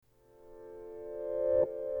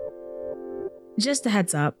Just a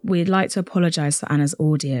heads up, we'd like to apologise for Anna's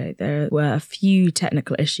audio. There were a few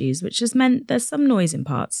technical issues, which has meant there's some noise in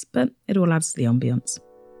parts, but it all adds to the ambience.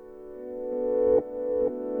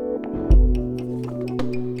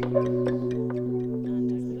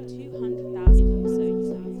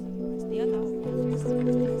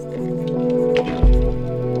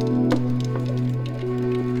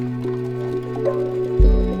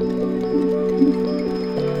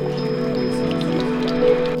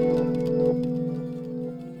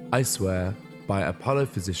 I swear by Apollo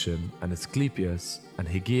physician and Asclepius and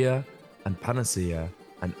Hygeia and Panacea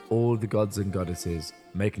and all the gods and goddesses,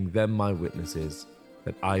 making them my witnesses,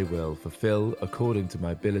 that I will fulfill according to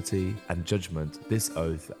my ability and judgment this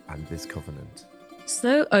oath and this covenant.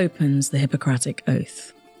 So opens the Hippocratic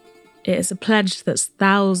Oath. It is a pledge that's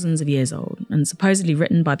thousands of years old and supposedly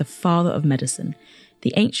written by the father of medicine,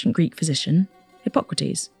 the ancient Greek physician,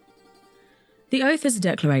 Hippocrates. The oath is a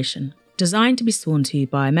declaration designed to be sworn to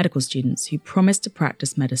by medical students who promise to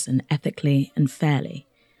practice medicine ethically and fairly.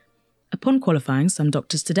 Upon qualifying, some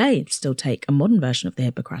doctors today still take a modern version of the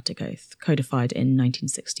Hippocratic Oath, codified in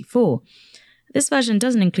 1964. This version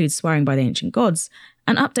doesn't include swearing by the ancient gods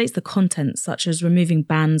and updates the content such as removing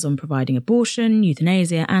bans on providing abortion,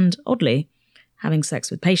 euthanasia, and, oddly, having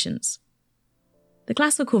sex with patients. The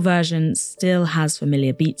classical version still has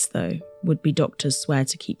familiar beats, though. Would-be doctors swear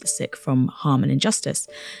to keep the sick from harm and injustice,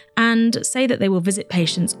 and say that they will visit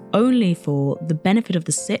patients only for the benefit of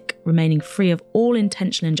the sick, remaining free of all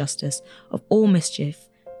intentional injustice, of all mischief,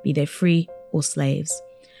 be they free or slaves.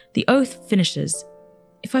 The oath finishes,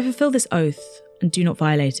 "If I fulfill this oath and do not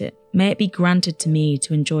violate it, may it be granted to me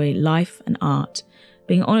to enjoy life and art,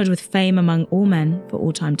 being honoured with fame among all men for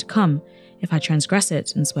all time to come. If I transgress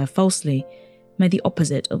it and swear falsely, may the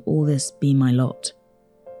opposite of all this be my lot."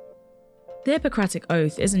 The Hippocratic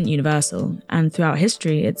Oath isn't universal, and throughout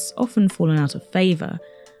history it's often fallen out of favour.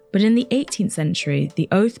 But in the 18th century, the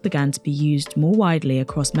oath began to be used more widely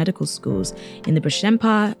across medical schools in the British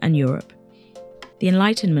Empire and Europe. The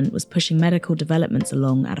Enlightenment was pushing medical developments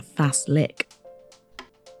along at a fast lick.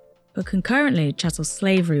 But concurrently, chattel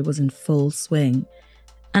slavery was in full swing,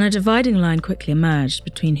 and a dividing line quickly emerged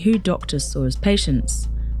between who doctors saw as patients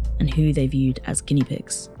and who they viewed as guinea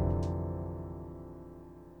pigs.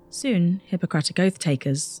 Soon, Hippocratic Oath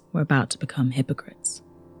takers were about to become hypocrites.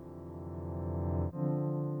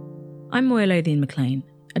 I'm Moya Lothian McLean,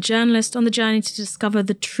 a journalist on the journey to discover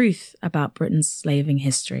the truth about Britain's slaving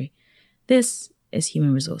history. This is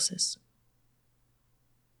Human Resources.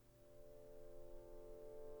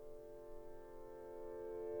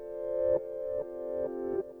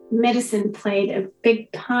 Medicine played a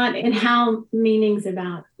big part in how meanings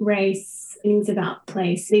about race, meanings about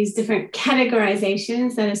place, these different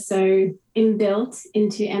categorizations that are so inbuilt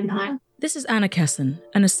into empire. This is Anna Kesson,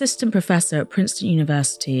 an assistant professor at Princeton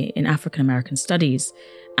University in African American Studies.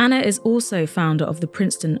 Anna is also founder of the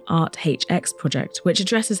Princeton Art HX project, which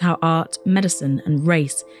addresses how art, medicine, and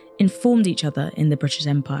race informed each other in the British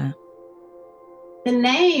Empire. The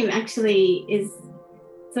name actually is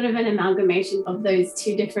sort of an amalgamation of those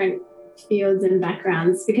two different fields and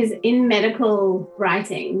backgrounds, because in medical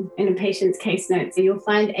writing, in a patient's case notes, you'll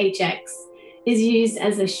find HX is used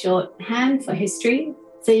as a shorthand for history.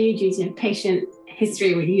 So you'd use patient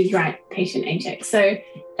history, where you'd write patient HX. So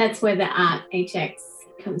that's where the art HX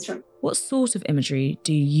comes from. What sort of imagery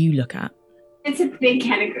do you look at? It's a big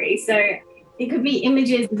category. So it could be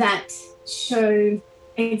images that show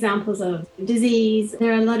examples of disease.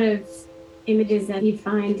 There are a lot of images that you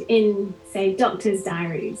find in, say, doctors'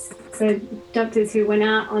 diaries. So doctors who went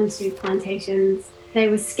out onto plantations, they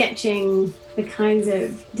were sketching the kinds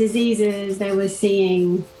of diseases they were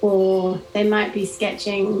seeing, or they might be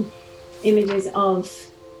sketching images of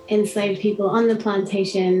enslaved people on the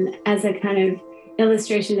plantation as a kind of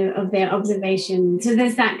illustration of their observation. So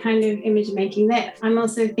there's that kind of image making there. I'm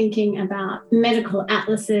also thinking about medical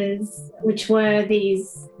atlases, which were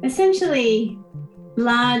these essentially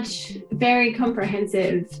large, very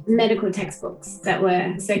comprehensive medical textbooks that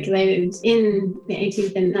were circulated in the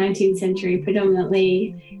 18th and 19th century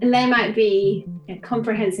predominantly. And they might be a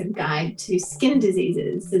comprehensive guide to skin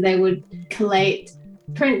diseases. So they would collate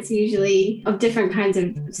prints usually of different kinds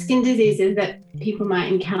of skin diseases that people might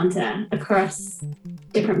encounter across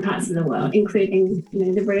different parts of the world, including,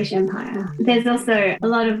 the British Empire. There's also a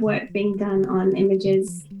lot of work being done on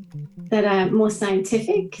images that are more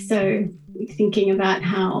scientific. So thinking about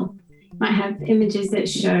how you might have images that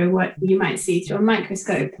show what you might see through a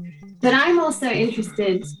microscope. But I'm also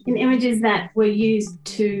interested in images that were used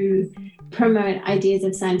to promote ideas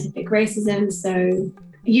of scientific racism. So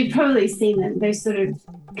you've probably seen them, those sort of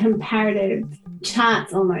comparative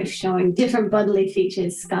charts almost showing different bodily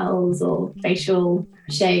features, skulls or facial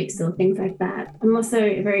shapes or things like that. I'm also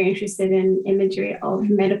very interested in imagery of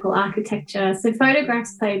medical architecture. So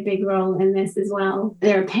photographs play a big role in this as well.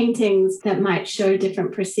 There are paintings that might show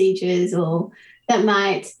different procedures or that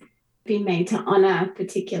might be made to honor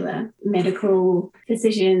particular medical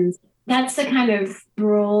decisions. That's the kind of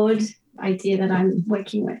broad idea that I'm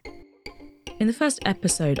working with. In the first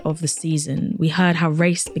episode of the season, we heard how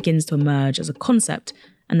race begins to emerge as a concept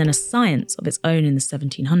and then a science of its own in the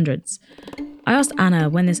 1700s. I asked Anna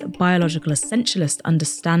when this biological essentialist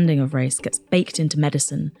understanding of race gets baked into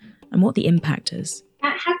medicine and what the impact is.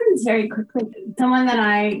 That happens very quickly. Someone that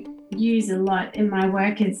I use a lot in my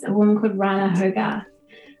work is a woman called Rana Hogarth.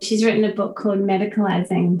 She's written a book called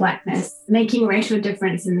Medicalizing Blackness, Making Racial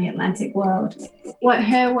Difference in the Atlantic World. What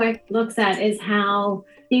her work looks at is how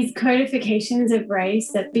these codifications of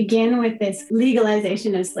race that begin with this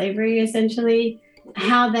legalization of slavery, essentially,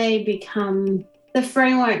 how they become the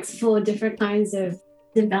frameworks for different kinds of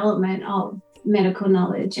development of medical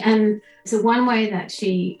knowledge. And so one way that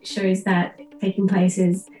she shows that taking place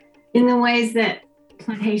is in the ways that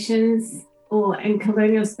plantations and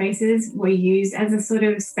colonial spaces were used as a sort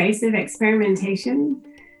of space of experimentation.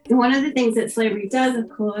 And one of the things that slavery does, of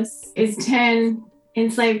course, is turn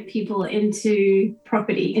enslaved people into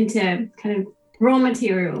property, into kind of raw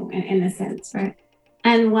material in a sense, right?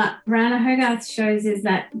 And what Rana Hogarth shows is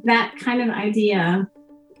that that kind of idea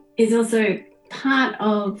is also part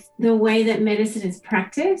of the way that medicine is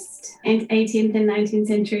practiced in 18th and 19th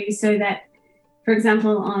century, so that, for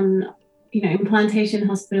example, in plantation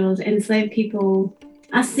hospitals, enslaved people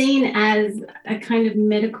are seen as a kind of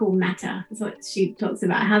medical matter. That's what she talks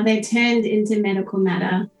about, how they're turned into medical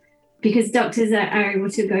matter because doctors are able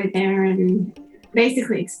to go there and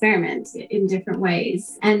basically experiment in different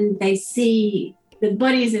ways. And they see the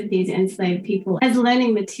bodies of these enslaved people as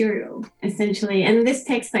learning material, essentially. And this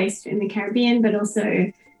takes place in the Caribbean, but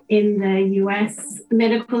also in the US.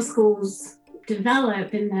 Medical schools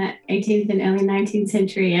develop in the 18th and early 19th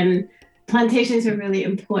century, and plantations were really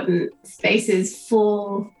important spaces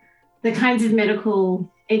for the kinds of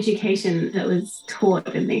medical education that was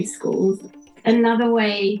taught in these schools. Another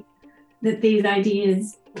way that these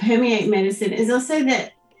ideas permeate medicine is also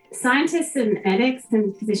that scientists and medics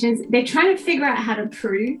and physicians, they're trying to figure out how to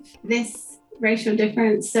prove this racial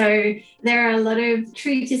difference. So there are a lot of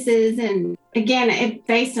treatises and, again, it's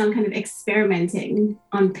based on kind of experimenting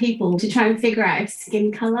on people to try and figure out if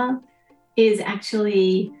skin color is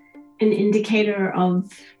actually an indicator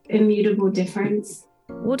of immutable difference.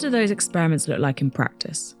 What do those experiments look like in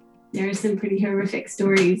practice? There are some pretty horrific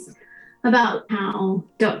stories about how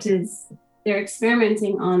doctors, they're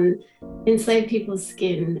experimenting on enslaved people's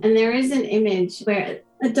skin. And there is an image where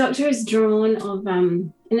a doctor is drawn of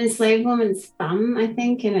an enslaved woman's thumb, I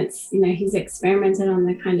think, and it's, he's experimented on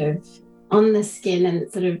the skin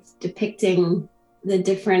and sort of depicting the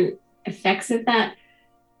different effects of that.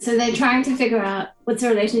 So they're trying to figure out what's the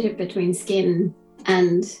relationship between skin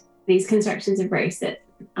and these constructions of race that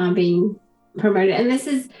are being promoted. And this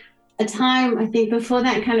is a time, I think, before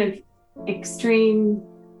that kind of extreme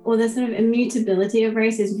or the sort of immutability of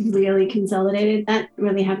race is really consolidated. That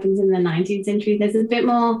really happens in the 19th century. There's a bit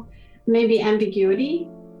more maybe ambiguity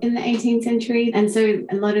in the 18th century. And so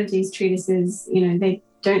a lot of these treatises, they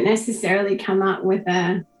don't necessarily come up with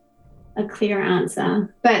a clear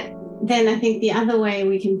answer. But then I think the other way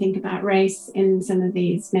we can think about race in some of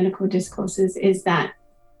these medical discourses is that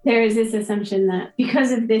there is this assumption that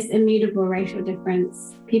because of this immutable racial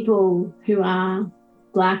difference, people who are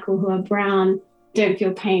Black or who are brown don't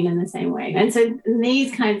feel pain in the same way. And so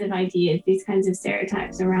these kinds of ideas, these kinds of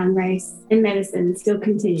stereotypes around race in medicine still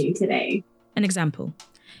continue today. An example.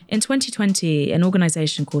 In 2020, an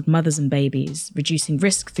organisation called Mothers and Babies, Reducing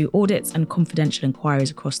Risk Through Audits and Confidential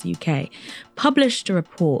Inquiries Across the UK, published a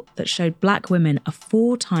report that showed Black women are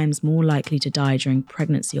 4 times more likely to die during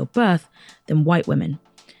pregnancy or birth than white women.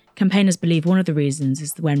 Campaigners believe one of the reasons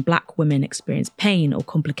is that when Black women experience pain or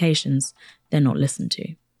complications, they're not listened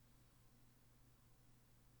to.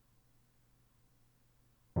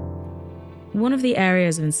 One of the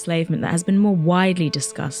areas of enslavement that has been more widely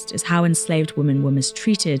discussed is how enslaved women were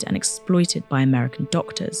mistreated and exploited by American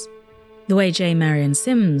doctors. The way J. Marion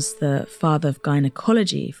Sims, the father of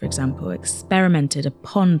gynecology, for example, experimented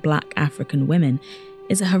upon Black African women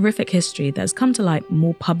is a horrific history that has come to light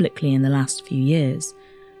more publicly in the last few years.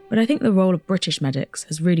 But I think the role of British medics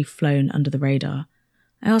has really flown under the radar.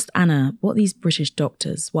 I asked Anna what these British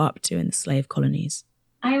doctors were up to in the slave colonies.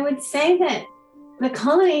 I would say that the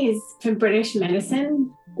colonies for British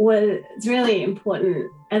medicine was really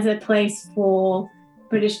important as a place for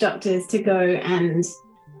British doctors to go and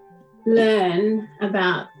learn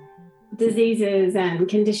about diseases and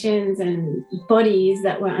conditions and bodies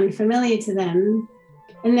that were unfamiliar to them.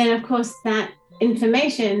 And then, of course, that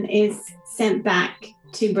information is sent back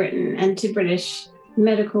to Britain and to British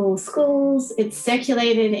medical schools. It's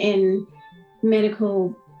circulated in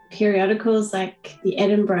medical periodicals like the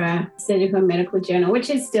Edinburgh Surgical and Medical Journal, which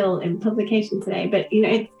is still in publication today. But,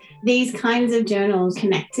 these kinds of journals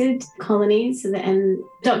connected colonies, and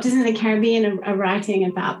doctors in the Caribbean are writing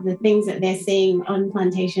about the things that they're seeing on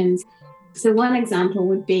plantations. So one example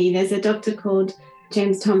would be there's a doctor called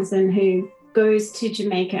James Thompson who goes to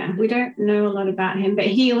Jamaica. We don't know a lot about him, but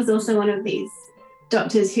he was also one of these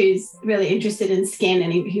doctors who's really interested in skin,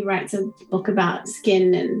 and he writes a book about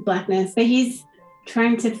skin and blackness. But he's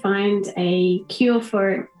trying to find a cure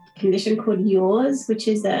for a condition called yaws, which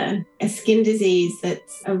is a skin disease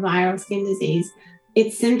that's a viral skin disease.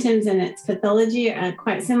 Its symptoms and its pathology are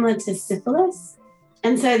quite similar to syphilis.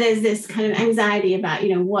 And so there's this kind of anxiety about,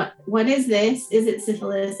 what is this? Is it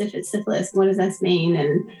syphilis? If it's syphilis, what does this mean?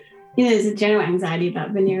 And, there's a general anxiety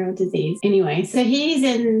about venereal disease. Anyway, so he's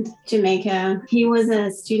in Jamaica. He was a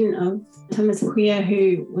student of Thomas Queer,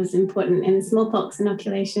 who was important in the smallpox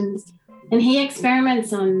inoculations. And he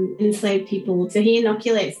experiments on enslaved people. So he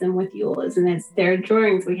inoculates them with yaws. And there are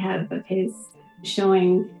drawings we have of his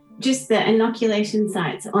showing just the inoculation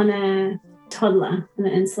sites on a toddler, an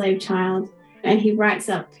enslaved child. And he writes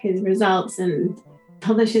up his results and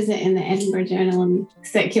publishes it in the Edinburgh Journal and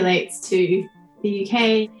circulates to the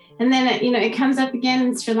UK. And then, it comes up again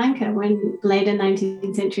in Sri Lanka when later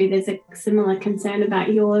 19th century, there's a similar concern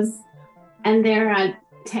about yaws. And there are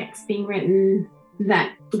texts being written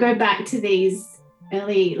that go back to these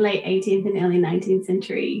late 18th and early 19th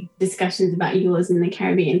century discussions about yaws in the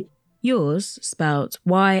Caribbean. Yaws, spelt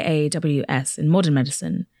Y-A-W-S in modern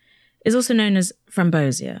medicine, is also known as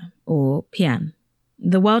frambosia, or PN.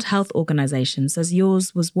 The World Health Organization says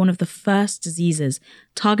yaws was one of the first diseases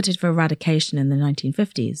targeted for eradication in the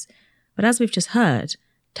 1950s. But as we've just heard,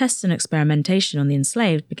 tests and experimentation on the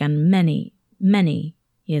enslaved began many, many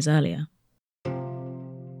years earlier.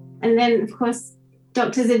 And then, of course,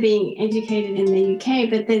 doctors are being educated in the UK,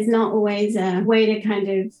 but there's not always a way to kind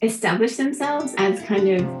of establish themselves as kind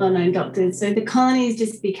of well-known doctors. So the colonies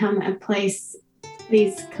just become a place,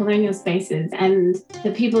 these colonial spaces, and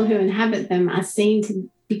the people who inhabit them are seen to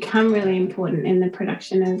become really important in the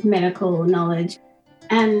production of medical knowledge.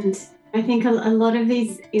 And I think a lot of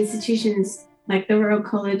these institutions, like the Royal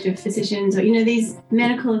College of Physicians, or, these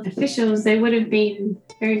medical officials, they would have been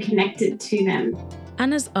very connected to them.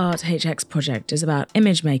 Anna's Art HX project is about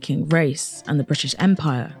image making, race, and the British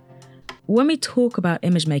Empire. When we talk about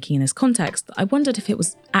image making in this context, I wondered if it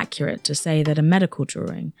was accurate to say that a medical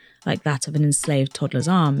drawing, like that of an enslaved toddler's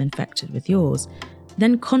arm infected with yaws,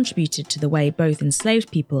 then contributed to the way both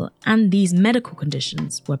enslaved people and these medical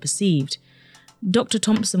conditions were perceived. Dr.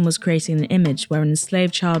 Thompson was creating an image where an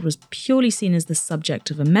enslaved child was purely seen as the subject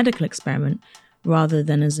of a medical experiment rather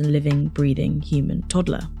than as a living, breathing human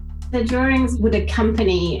toddler. The drawings would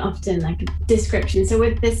accompany often like a description. So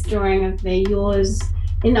with this drawing of the yaws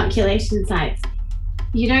inoculation sites,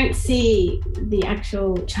 you don't see the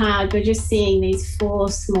actual child, you're just seeing these 4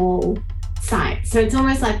 small sites. So it's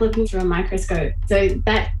almost like looking through a microscope. So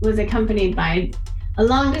that was accompanied by a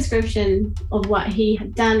long description of what he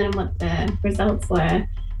had done and what the results were.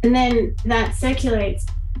 And then that circulates,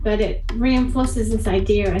 but it reinforces this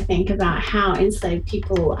idea, I think, about how enslaved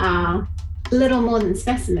people are little more than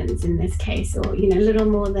specimens in this case, or, little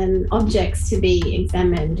more than objects to be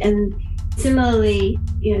examined. And similarly,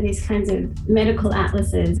 these kinds of medical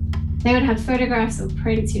atlases, they would have photographs or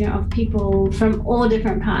prints, of people from all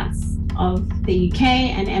different parts of the UK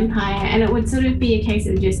and Empire. And it would sort of be a case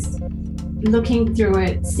of just looking through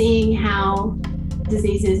it, seeing how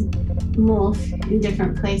diseases morph in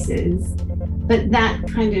different places. But that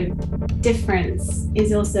kind of difference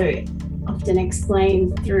is also often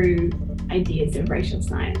explained through ideas of racial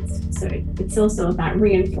science. So it's also about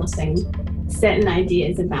reinforcing certain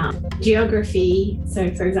ideas about geography. So,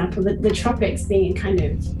 for example, the tropics being kind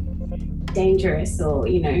of dangerous, or,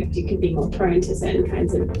 you could be more prone to certain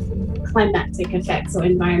kinds of climatic effects or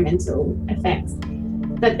environmental effects.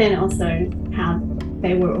 But then also how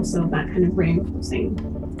they were also about kind of reinforcing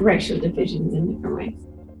racial divisions in different ways.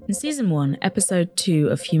 In Season 1, Episode 2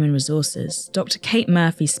 of Human Resources, Dr. Kate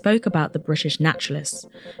Murphy spoke about the British naturalists,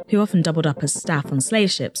 who often doubled up as staff on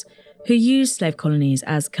slave ships, who used slave colonies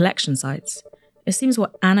as collection sites. It seems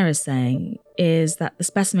what Anna is saying is that the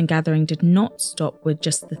specimen gathering did not stop with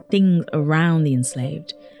just the things around the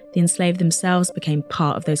enslaved. The enslaved themselves became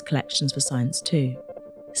part of those collections for science too.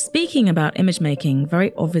 Speaking about image making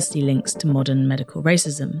very obviously links to modern medical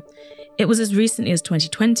racism. It was as recently as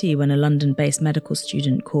 2020 when a London-based medical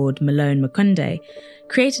student called Malone Mukunde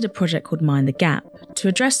created a project called Mind the Gap to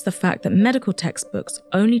address the fact that medical textbooks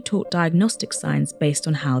only taught diagnostic signs based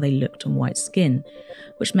on how they looked on white skin,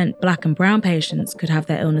 which meant black and brown patients could have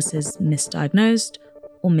their illnesses misdiagnosed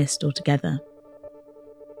or missed altogether.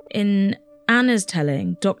 In Anna's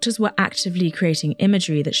telling, doctors were actively creating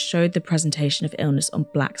imagery that showed the presentation of illness on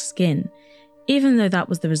black skin, even though that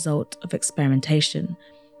was the result of experimentation.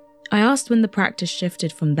 I asked when the practice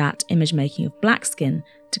shifted from that image making of black skin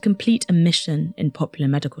to complete omission in popular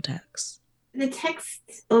medical texts. The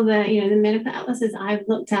texts or the medical atlases I've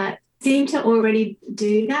looked at seem to already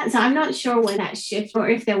do that. So I'm not sure when that shift, or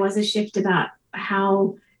if there was a shift about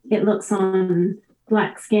how it looks on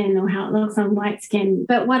black skin or how it looks on white skin.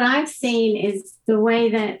 But what I've seen is the way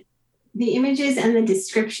that the images and the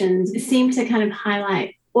descriptions seem to kind of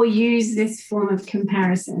highlight or use this form of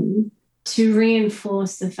comparison to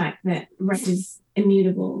reinforce the fact that race is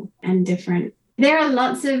immutable and different. There are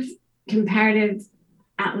lots of comparative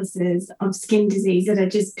atlases of skin disease that are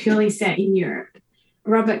just purely set in Europe.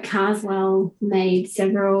 Robert Carswell made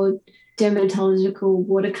several dermatological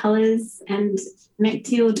watercolors, and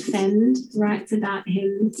Mechtild Fend writes about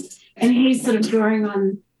him, and he's sort of drawing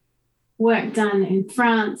on work done in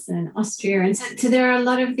France and Austria. And so there are a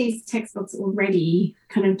lot of these textbooks already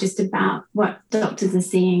kind of just about what doctors are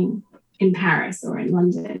seeing in Paris or in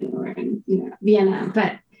London or in Vienna.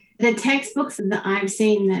 But the textbooks that I've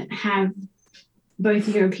seen that have both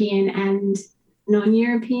European and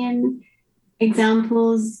non-European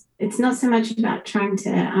examples, it's not so much about trying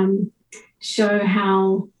to show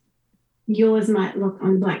how yours might look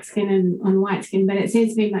on black skin and on white skin, but it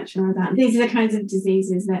seems to be much more about these are the kinds of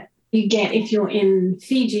diseases that you get if you're in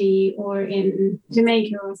Fiji or in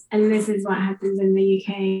Jamaica, and this is what happens in the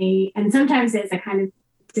UK. And sometimes there's a kind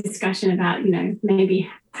of discussion about, maybe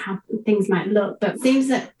how things might look, but it seems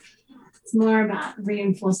that it's more about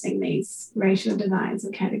reinforcing these racial divides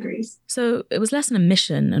or categories. So it was less an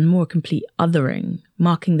omission and more a complete othering,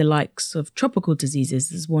 marking the likes of tropical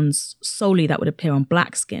diseases as ones solely that would appear on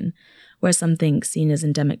black skin, whereas something seen as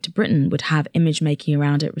endemic to Britain would have image making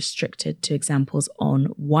around it restricted to examples on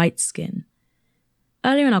white skin.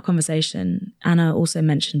 Earlier in our conversation, Anna also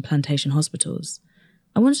mentioned plantation hospitals.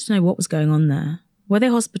 I wanted to know what was going on there. Were they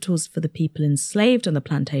hospitals for the people enslaved on the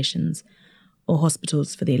plantations, or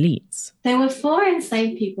hospitals for the elites? They were for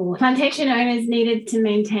enslaved people. Plantation owners needed to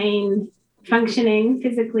maintain functioning,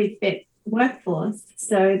 physically fit workforce.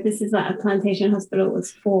 So this is what a plantation hospital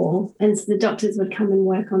was for. And so the doctors would come and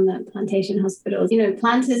work on the plantation hospitals.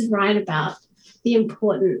 Planters write about the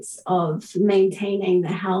importance of maintaining the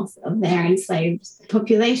health of their enslaved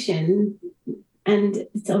population. And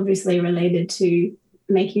it's obviously related to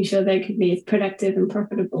making sure they could be as productive and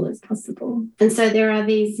profitable as possible. And so there are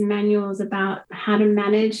these manuals about how to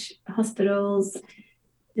manage hospitals.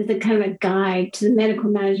 There's a kind of a guide to the medical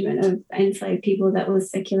management of enslaved people that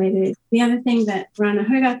was circulated. The other thing that Rana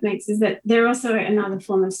Hogarth makes is that they're also another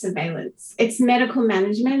form of surveillance. It's medical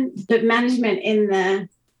management, but management in the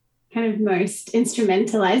kind of most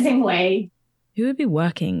instrumentalizing way. Who would be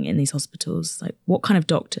working in these hospitals? Like, what kind of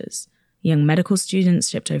doctors? Young medical students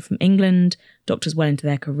shipped over from England, doctors well into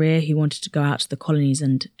their career who wanted to go out to the colonies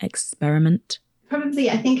and experiment?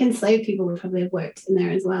 Probably, I think enslaved people would probably have worked in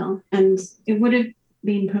there as well. And it would have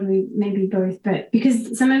been probably maybe both, but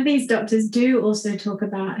because some of these doctors do also talk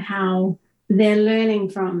about how they're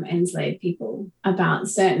learning from enslaved people about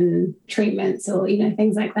certain treatments or,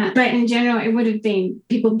 things like that. But in general, it would have been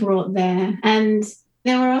people brought there. And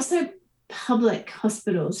there were also public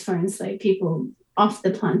hospitals for enslaved people off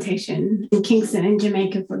the plantation. In Kingston in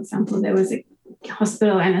Jamaica, for example, there was a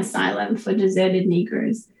hospital and asylum for deserted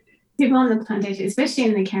Negroes. People on the plantation, especially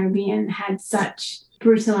in the Caribbean, had such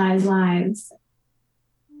brutalized lives.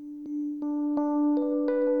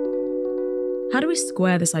 How do we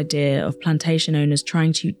square this idea of plantation owners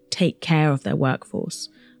trying to take care of their workforce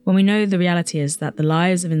when we know the reality is that the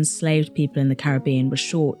lives of enslaved people in the Caribbean were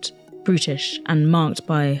short, brutish, and marked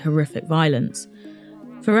by horrific violence?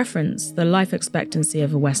 For reference, the life expectancy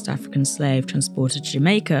of a West African slave transported to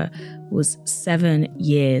Jamaica was 7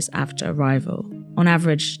 years after arrival. On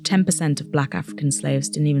average, 10% of black African slaves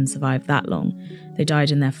didn't even survive that long. They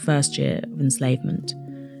died in their first year of enslavement.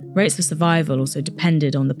 Rates of survival also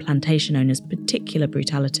depended on the plantation owner's particular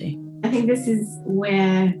brutality. I think this is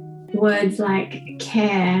where words like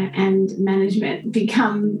care and management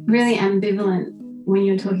become really ambivalent when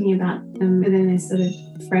you're talking about them within this sort of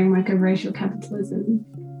framework of racial capitalism.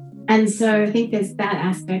 And so I think there's that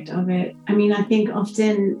aspect of it. I mean, I think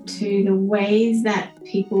often to the ways that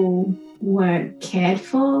people were cared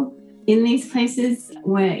for in these places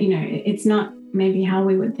where, it's not maybe how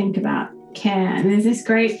we would think about care. And there's this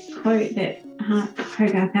great quote that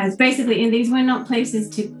Hogarth has. Basically, these were not places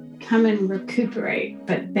to come and recuperate,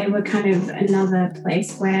 but they were kind of another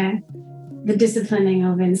place where the disciplining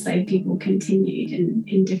of enslaved people continued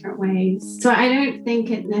in different ways. So I don't think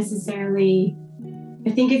it necessarily, I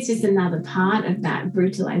think it's just another part of that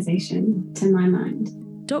brutalization to my mind.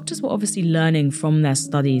 Doctors were obviously learning from their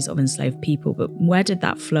studies of enslaved people, but where did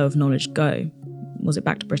that flow of knowledge go? Was it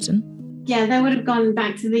back to Britain? Yeah, they would have gone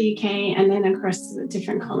back to the UK and then across to the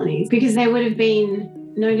different colonies because they would have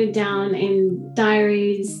been noted down in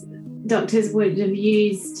diaries. Doctors would have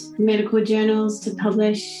used medical journals to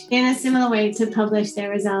publish in a similar way to publish their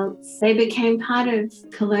results. They became part of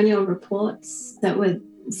colonial reports that were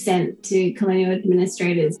sent to colonial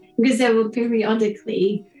administrators because there were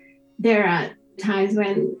periodically, there are times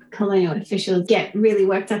when colonial officials get really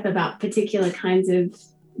worked up about particular kinds of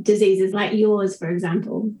diseases like yours, for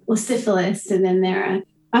example, or syphilis, and then there are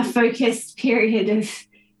a focused period of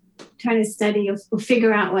trying to study or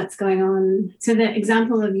figure out what's going on. So the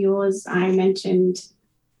example of yours I mentioned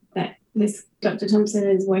that this Dr. Thompson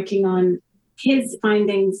is working on, his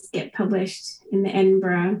findings get published in the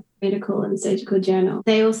Edinburgh Medical and Surgical Journal.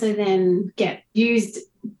 They also then get used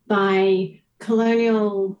by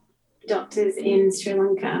colonial doctors in Sri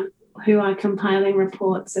Lanka who are compiling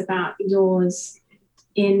reports about yours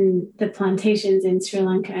in the plantations in Sri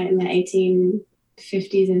Lanka in the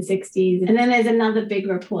 1850s and 60s. And then there's another big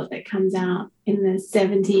report that comes out in the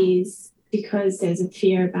 70s because there's a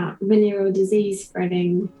fear about venereal disease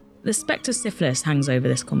spreading. The spectre of syphilis hangs over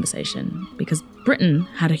this conversation because Britain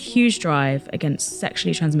had a huge drive against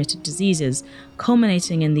sexually transmitted diseases,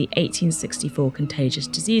 culminating in the 1864 Contagious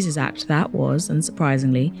Diseases Act that was,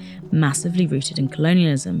 unsurprisingly, massively rooted in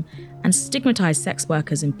colonialism and stigmatised sex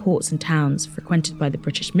workers in ports and towns frequented by the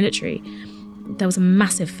British military. There was a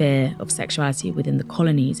massive fear of sexuality within the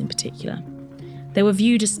colonies in particular. They were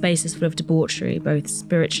viewed as spaces full of debauchery, both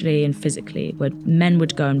spiritually and physically, where men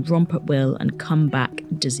would go and romp at will and come back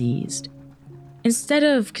diseased. Instead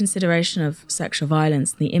of consideration of sexual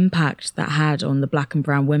violence and the impact that had on the black and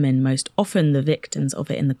brown women, most often the victims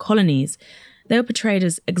of it in the colonies, they were portrayed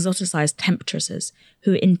as exoticized temptresses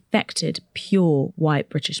who infected pure white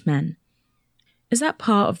British men. Is that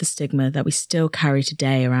part of the stigma that we still carry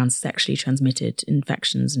today around sexually transmitted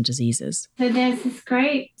infections and diseases? So there's this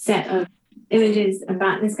great set of images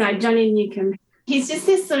about this guy, Johnny Newcomb. He's just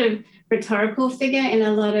this sort of rhetorical figure in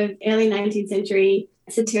a lot of early 19th century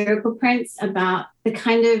satirical prints about the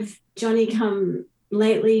kind of Johnny come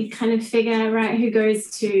lately kind of figure, right, who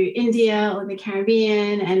goes to India or the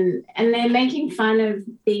Caribbean and they're making fun of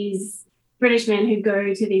these British men who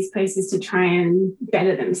go to these places to try and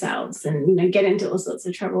better themselves and, get into all sorts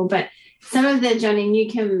of trouble. But some of the Johnny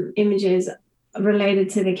Newcomb images related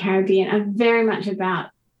to the Caribbean are very much about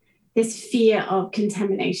this fear of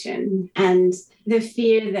contamination and the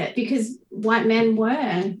fear that because white men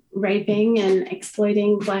were raping and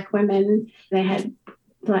exploiting black women, they had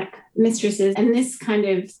black mistresses. And this kind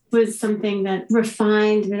of was something that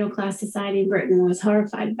refined middle-class society in Britain was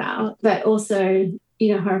horrified about, but also,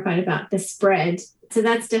 horrified about the spread. So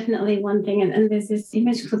that's definitely one thing. And there's this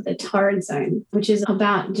image called the Torrid Zone, which is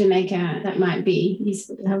about Jamaica that might be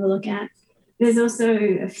useful to have a look at. There's also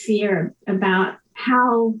a fear about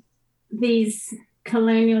how these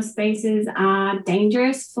colonial spaces are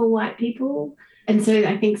dangerous for white people. And so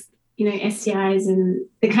I think, STIs and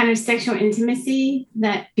the kind of sexual intimacy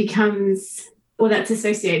that becomes, or that's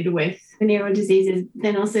associated with venereal diseases,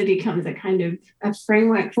 then also becomes a kind of a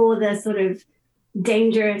framework for the sort of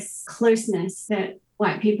dangerous closeness that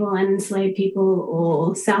white people and enslaved people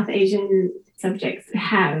or South Asian subjects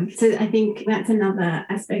have. So I think that's another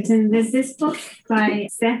aspect. And there's this book by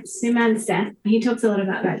Suman Seth. He talks a lot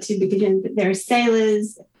about that too, because there are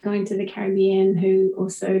sailors going to the Caribbean who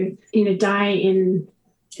also, die in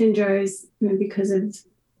syndromes because of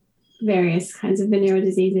various kinds of venereal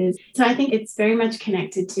diseases. So I think it's very much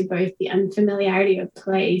connected to both the unfamiliarity of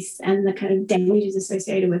place and the kind of dangers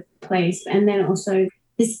associated with place, and then also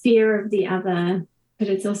this fear of the other, but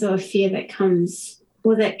it's also a fear that comes,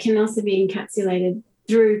 or that can also be encapsulated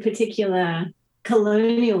through particular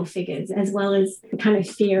colonial figures, as well as the kind of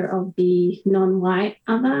fear of the non-white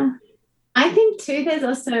other. I think too, there's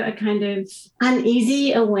also a kind of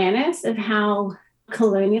uneasy awareness of how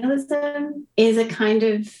colonialism is a kind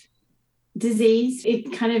of disease.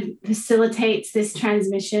 It kind of facilitates this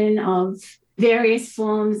transmission of various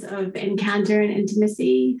forms of encounter and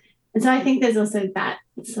intimacy. And so I think there's also that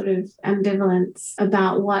sort of ambivalence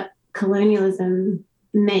about what colonialism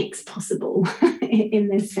makes possible in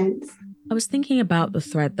this sense. I was thinking about the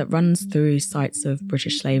thread that runs through sites of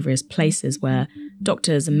British slavery as places where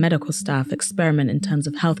doctors and medical staff experiment in terms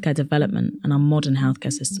of healthcare development and our modern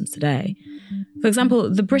healthcare systems today. For example,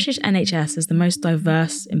 the British NHS is the most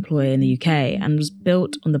diverse employer in the UK and was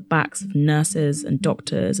built on the backs of nurses and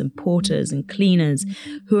doctors and porters and cleaners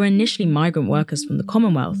who were initially migrant workers from the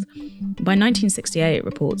Commonwealth. By 1968,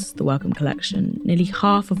 reports the Wellcome Collection, nearly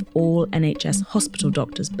half of all NHS hospital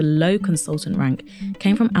doctors below consultant rank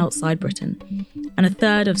came from outside Britain, and a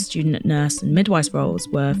third of student nurse and midwife roles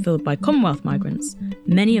were filled by Commonwealth migrants,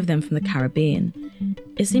 many of them from the Caribbean.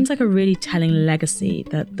 It seems like a really telling legacy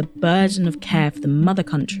that the burden of care for the mother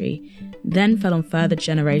country then fell on further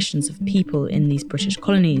generations of people in these British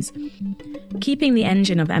colonies, keeping the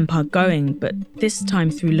engine of empire going, but this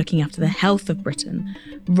time through looking after the health of Britain,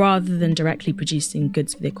 rather than directly producing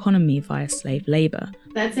goods for the economy via slave labour.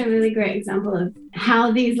 That's a really great example of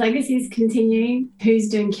how these legacies continue, who's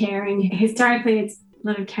doing caring. Historically, it's a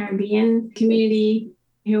lot of Caribbean community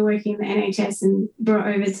who are working in the NHS and brought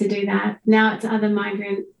over to do that. Now it's other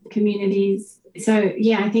migrant communities. So,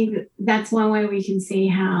 yeah, I think that's one way we can see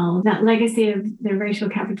how that legacy of the racial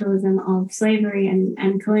capitalism of slavery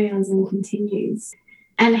and colonialism continues,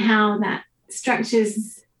 and how that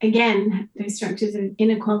structures, again, those structures of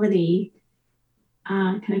inequality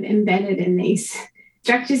are kind of embedded in these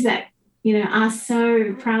structures that, are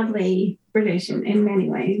so proudly British in many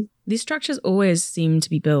ways. These structures always seem to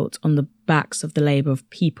be built on the backs of the labour of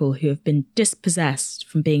people who have been dispossessed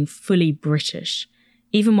from being fully British,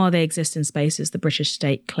 even while they exist in spaces the British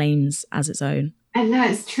state claims as its own. I know,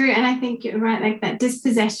 it's true. And I think you're right, like that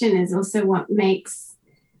dispossession is also what makes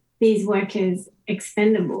these workers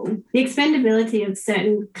expendable. The expendability of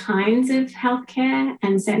certain kinds of healthcare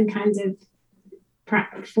and certain kinds of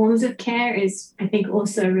forms of care is, I think,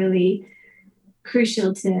 also really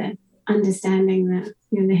crucial to understanding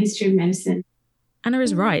the history of medicine. Anna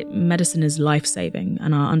is right. Medicine is life-saving,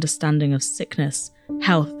 and our understanding of sickness,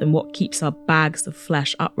 health, and what keeps our bags of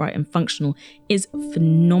flesh upright and functional is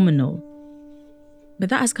phenomenal. But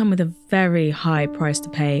that has come with a very high price to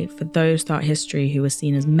pay for those throughout history who were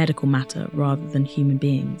seen as medical matter rather than human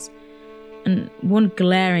beings. And one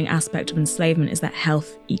glaring aspect of enslavement is that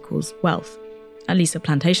health equals wealth, at least for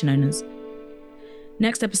plantation owners.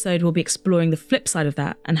 Next episode, we'll be exploring the flip side of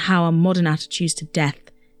that and how our modern attitudes to death,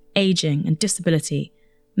 aging, and disability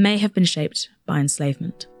may have been shaped by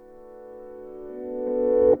enslavement.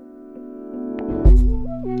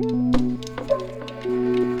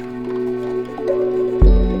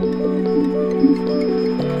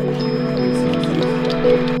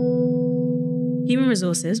 Human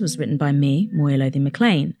Resources was written by me, Moya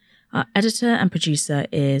Lothian-McLean. Our editor and producer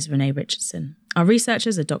is Renee Richardson. Our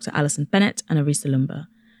researchers are Dr. Alison Bennett and Arisa Lumba.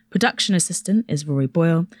 Production assistant is Rory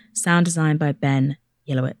Boyle. Sound design by Ben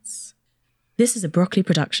Yelowitz. This is a Broccoli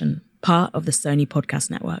production, part of the Sony Podcast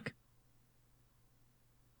Network.